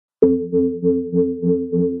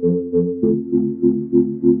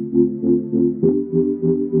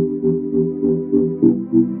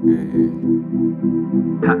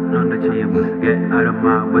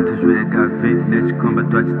what is real, got vintage, combat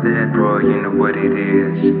toi tu t'es. Bro, you know what it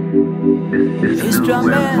is. It's a new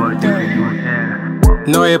way of what you can.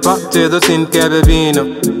 Noyepanka då sin kebevino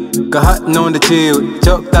Kahat non de chill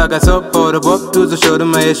Chok taga so for the book to the show the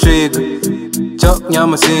my shrig Chok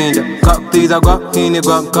nyama sinja Kop these I guap hini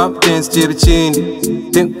guap kop dance chiri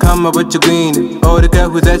chindi Think come up with your green Oh the guy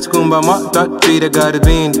who's at kumba mot dot tree that got a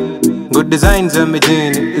bean Good designs on me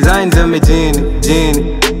genie Designs on me genie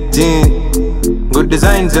Genie Genie Good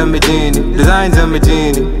designs on me genie Designs on me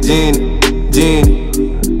genie Genie Genie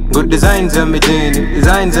Good designs on me genie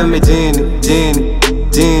Designs on me genie Genie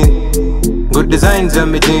Genie Good designs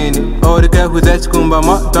on me genie Oh the guy who's at kumba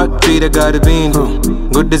mot dot tree that got a bean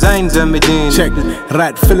Good designs on me genie Check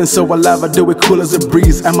right, feeling so alive, I do it cool as a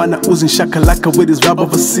breeze. I'm on a oozing shakalaka with his vibe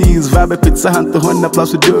overseas. Vibe pizza hunt the Honda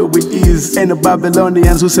plus we do it with ease. Ain't a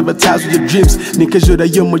Babylonians who sabotage with your dreams. Nigga you're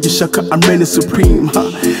yomo you shaka, I'm reigning supreme.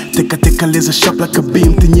 Take a laser sharp like a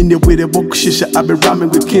beam. Tinyine with a walk shisha, I be rhyming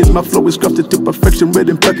with kings. My flow is crafted to perfection with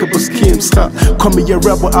impeccable schemes. Call me a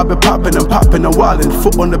rebel, I be popping and popping and wildin'.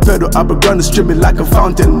 Foot on the pedal, I be running streaming like a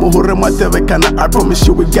fountain. Muhure matevekana, I promise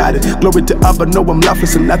you we got it. Glory to Abba, know I'm laughing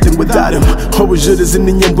so nothing without him. Always is in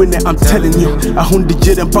the winner, I'm telling you. I hundi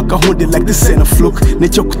jet and pack a hundi like this ain't a fluke.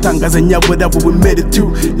 Nechokutangas and yawa that we made it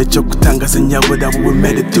to. Nechokutangas and yawa that we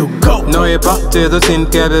made it to. Go! Noyepanka då sin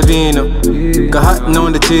kebevino Kahat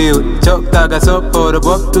non de chill Chok taga so for the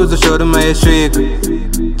book to the show the my shrig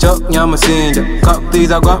Chok nyama sinja Kop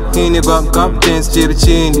these I guap hini guap kop dance chiri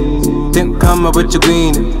chindi Think come up with your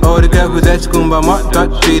green Oh the guy who's at kumba mot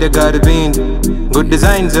dot tree that got a bean Good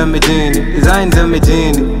designs on me genie Designs on me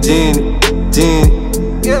genie Genie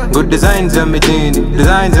Genie Good designs on me genie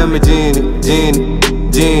Designs on me genie Genie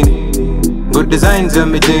Genie Good designs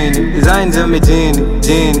on me genie Designs on me genie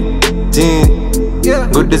Genie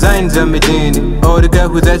Genie Good designs on me genie Oh the guy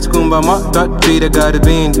who's at kumba mot dot tree that got a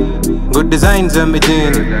bean Good designs on me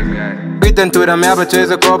genie Breathing through them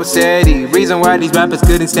apertures of Corpus City. Reason why these rappers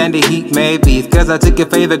couldn't stand the heat, maybe it's cause I took your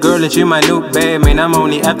favorite girl and she my new babe. Man, I'm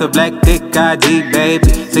only after black thick IG, baby.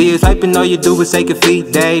 See you swiping, all you do is take your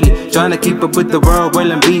feet daily. Tryna keep up with the world,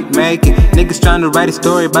 well I'm beat making. Niggas tryna write a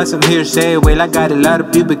story about some hearsay. Well, I got a lot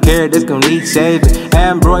of people care that's gon' need saving.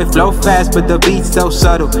 Ambroy flow fast, but the beat's so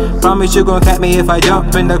subtle. Promise you gon' catch me if I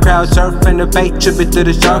jump in the crowd, surfing the bait, tripping to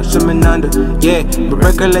the sharks, swimming under. Yeah, but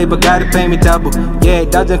record label gotta pay me double. Yeah,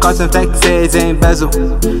 dodging costs and fake says ain't bezel.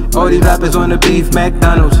 All these rappers wanna beef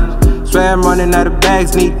McDonald's. Swear I'm running out of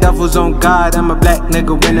bags, need duffels on God. I'm a black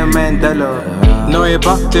nigga winning Mandela.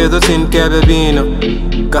 Noyepanka då sin kebevino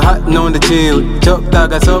Kahat non de chill Chok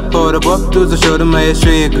taga so for the book to the show the my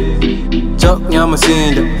shrig Chok nyama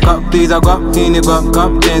sinja Kop these I guap hini guap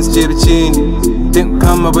kop dance chiri chindi Think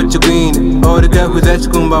come up with your green Oh the guy who's at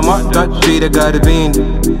kumba mot dot tree that got a bean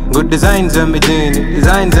Good designs on me genie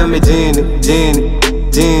Designs on me genie Genie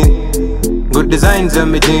Genie Good designs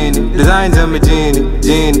on me genie Designs on me genie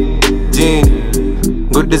Genie Genie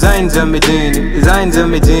Good designs on me genie Designs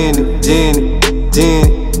on me genie Genie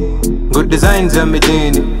Genie Good designs on me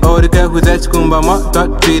genie Oh the guy who's at kumba mot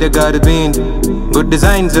dot tree that got a bean Good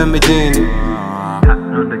designs on me genie Hot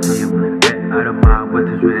on the game, get out of my what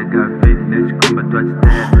is real, got vintage, combat toi tu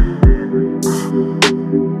t'es.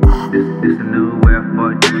 This a new way of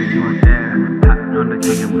what you can. Hot on the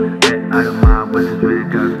game, get out of my